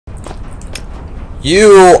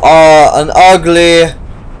You are an ugly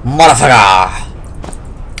motherfucker.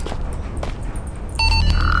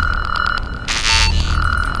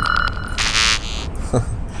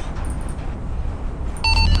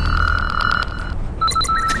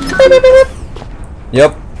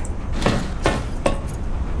 Yep.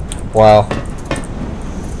 Wow.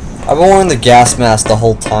 I've been wearing the gas mask the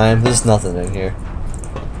whole time. There's nothing in here.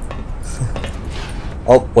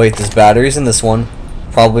 Oh, wait, there's batteries in this one.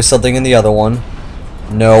 Probably something in the other one.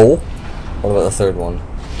 No. What about the third one?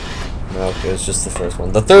 No, okay, it's just the first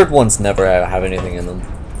one. The third ones never have anything in them.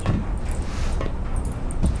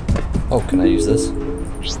 Oh, can I use this?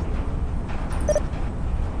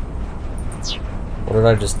 What did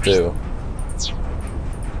I just do?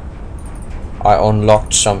 I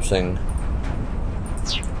unlocked something.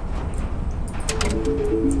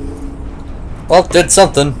 Well, did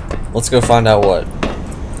something. Let's go find out what.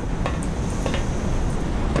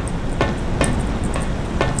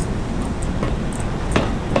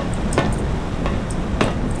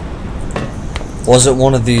 Was it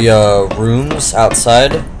one of the rooms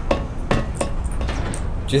outside?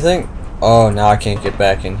 Do you think? Oh, now I can't get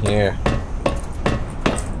back in here.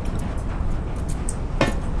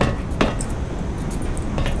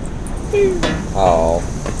 Oh.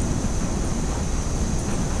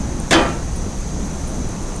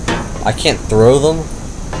 I can't throw them?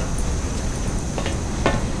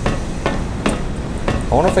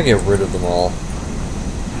 I wonder if I get rid of them all.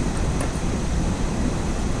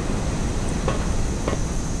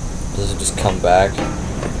 Does it just come back?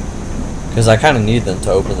 Because I kind of need them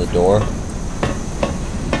to open the door.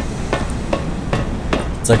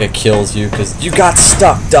 It's like it kills you because you got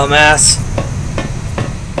stuck, dumbass!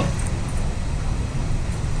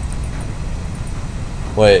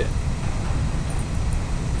 Wait.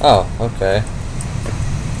 Oh, okay.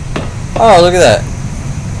 Oh, look at that.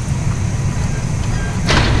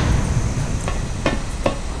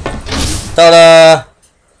 Ta-da!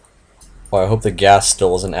 Well, I hope the gas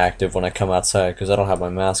still isn't active when I come outside, because I don't have my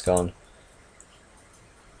mask on.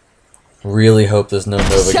 Really hope there's no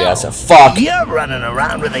Nova gas. Fuck! You're running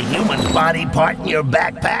around with a human body part in your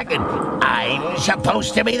backpack, and I'm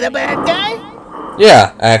supposed to be the bad guy?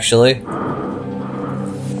 Yeah, actually.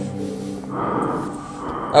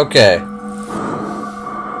 Okay.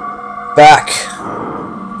 Back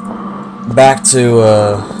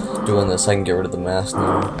to doing this. I can get rid of the mask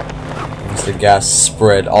now. Once the gas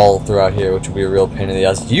spread all throughout here, which would be a real pain in the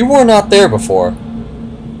ass. You were not there before.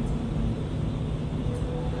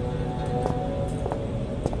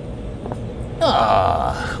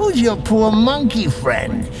 Oh, who's your poor monkey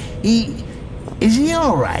friend? Is he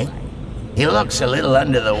alright? He looks a little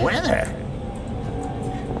under the weather.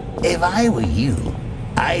 If I were you,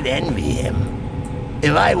 I'd envy him.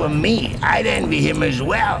 If I were me, I'd envy him as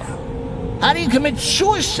well. How do you commit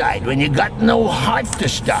suicide when you got no heart to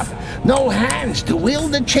stop, no hands to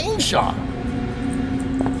wield a chainsaw?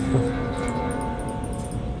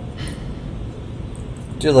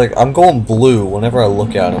 Dude, like, I'm going blue whenever I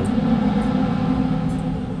look at him.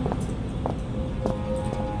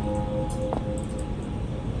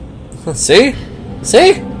 See?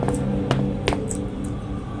 See?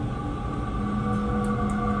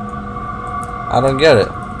 I don't get it.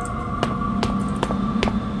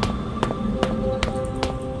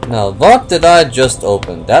 Now, what did I just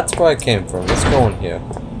open? That's where I came from. Let's go in here.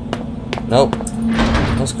 Nope.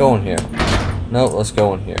 Let's go in here. Nope, let's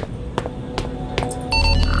go in here.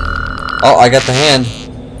 Oh, I got the hand.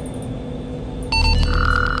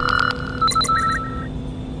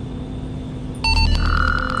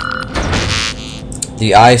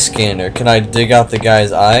 The eye scanner. Can I dig out the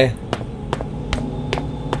guy's eye?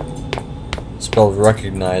 Spelled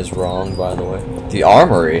recognize wrong, by the way. The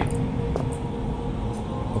armory?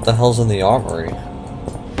 What the hell's in the armory?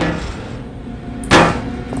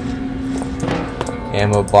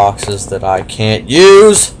 Ammo boxes that I can't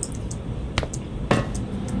use!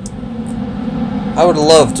 I would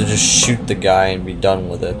love to just shoot the guy and be done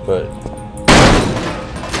with it, but...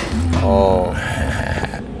 Oh.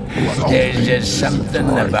 There's just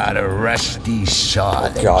something about a rusty saw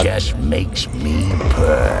that just makes me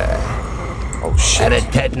purr. Oh shit. Had a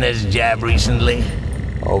tetanus jab recently.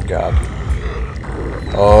 Oh god.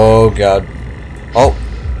 Oh god. Oh,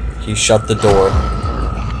 he shut the door.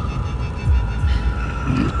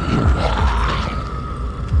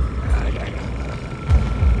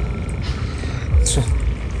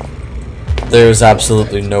 There's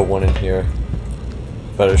absolutely no one in here.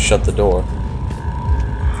 Better shut the door.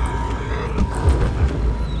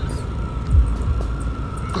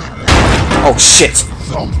 Oh shit!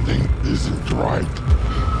 Something isn't right.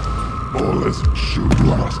 Bullets should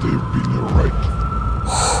last have been right.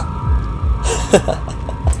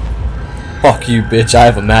 Fuck you, bitch. I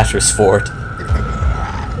have a mattress for it.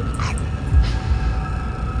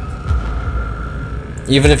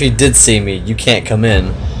 Even if he did see me, you can't come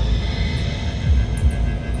in.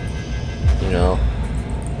 You know.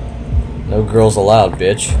 No girls allowed,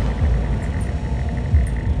 bitch.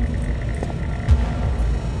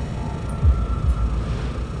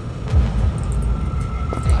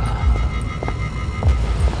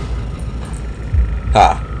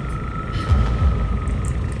 Ha.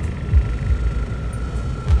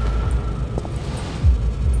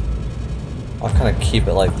 I'll kind of keep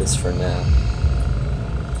it like this for now.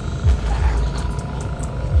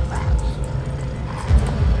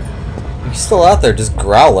 He's still out there just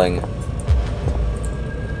growling.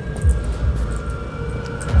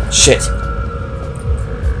 Shit.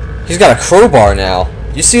 He's got a crowbar now.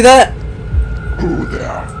 You see that? Who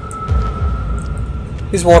there?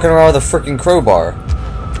 He's walking around with a freaking crowbar.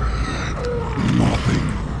 Nothing.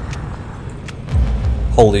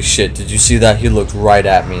 Holy shit, did you see that? He looked right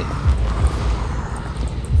at me.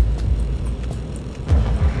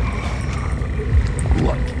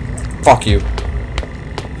 What? Fuck you.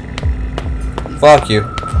 Fuck you.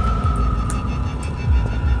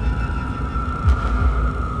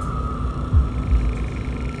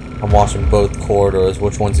 I'm watching both corridors.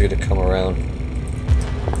 Which one's gonna come around?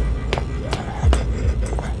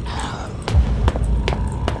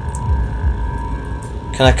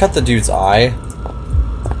 Can I cut the dude's eye?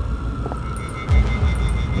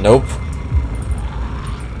 Nope.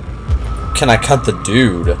 Can I cut the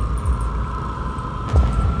dude?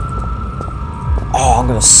 Oh, I'm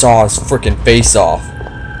gonna saw his freaking face off.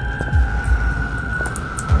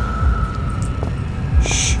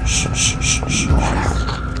 Shh, shh, shh, shh, shh.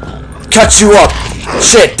 Cut you up!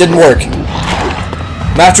 Shit, didn't work.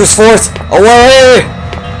 Mattress force, away!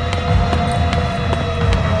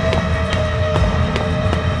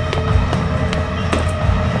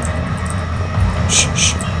 Shh,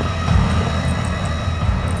 shh.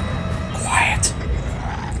 Quiet.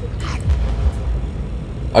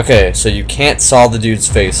 Okay, so you can't saw the dude's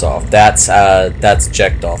face off. That's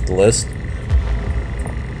checked off the list.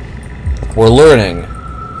 We're learning.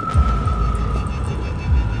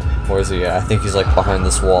 Where is he at? I think he's like behind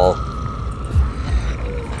this wall.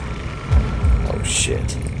 Oh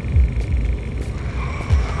shit.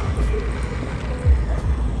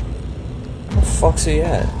 Where the fuck's he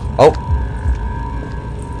at? Oh.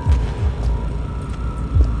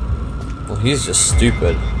 Well, he's just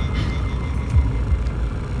stupid.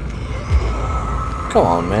 Come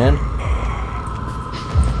on, man.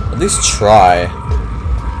 At least try.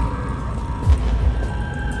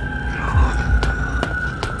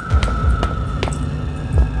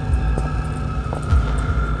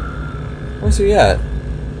 Where's he at?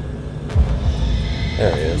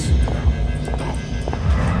 There he is.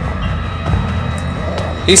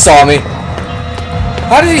 He saw me.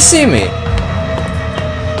 How did he see me?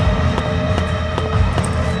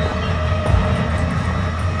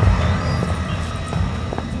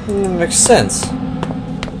 Makes sense.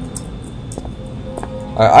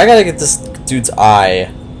 Alright, I gotta get this dude's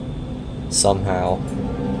eye somehow.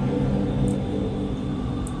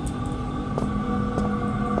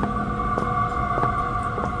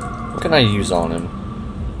 What can I use on him?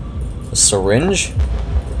 A syringe?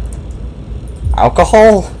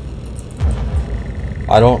 Alcohol?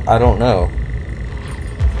 I don't know.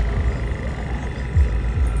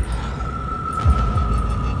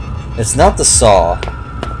 It's not the saw.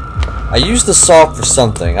 I used the saw for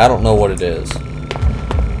something. I don't know what it is.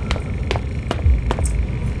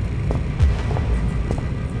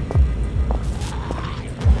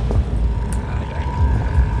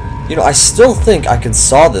 You know, I still think I can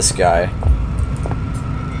saw this guy.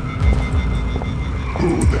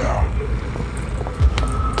 Who there?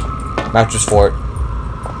 Mattress fort.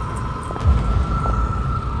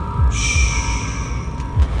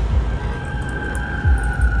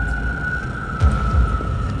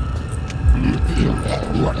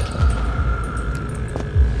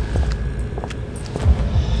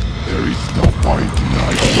 There is no point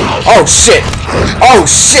tonight. Oh shit! Oh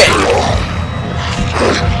shit!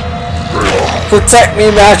 Protect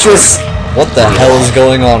me, Mattress! What the hell is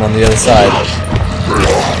going on the other side?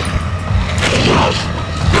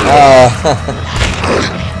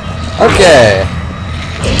 Okay.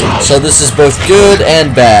 So this is both good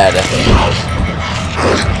and bad.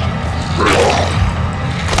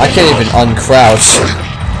 I can't even uncrouch.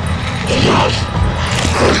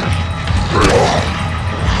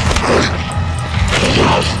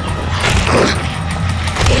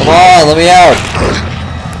 Come on, let me out.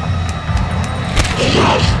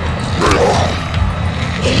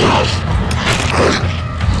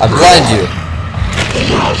 I blind you.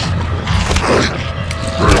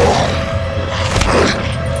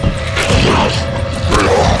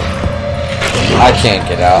 I can't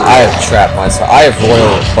get out. I have trapped myself. I have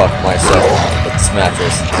royally fucked myself with this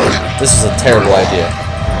mattress. This is a terrible idea.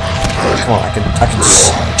 Come on, I can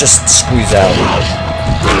just squeeze out.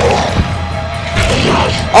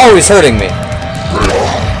 Oh, he's hurting me.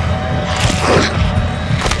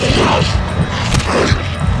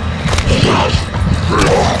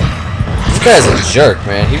 This guy's a jerk,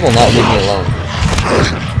 man. He will not leave me alone.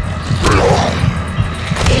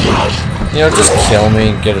 You know, just kill me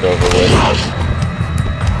and get it over with.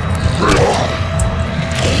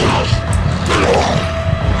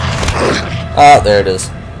 Ah, there it is.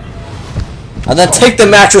 And then take the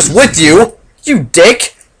mattress with you! You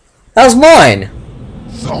dick! That was mine!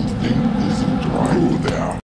 Something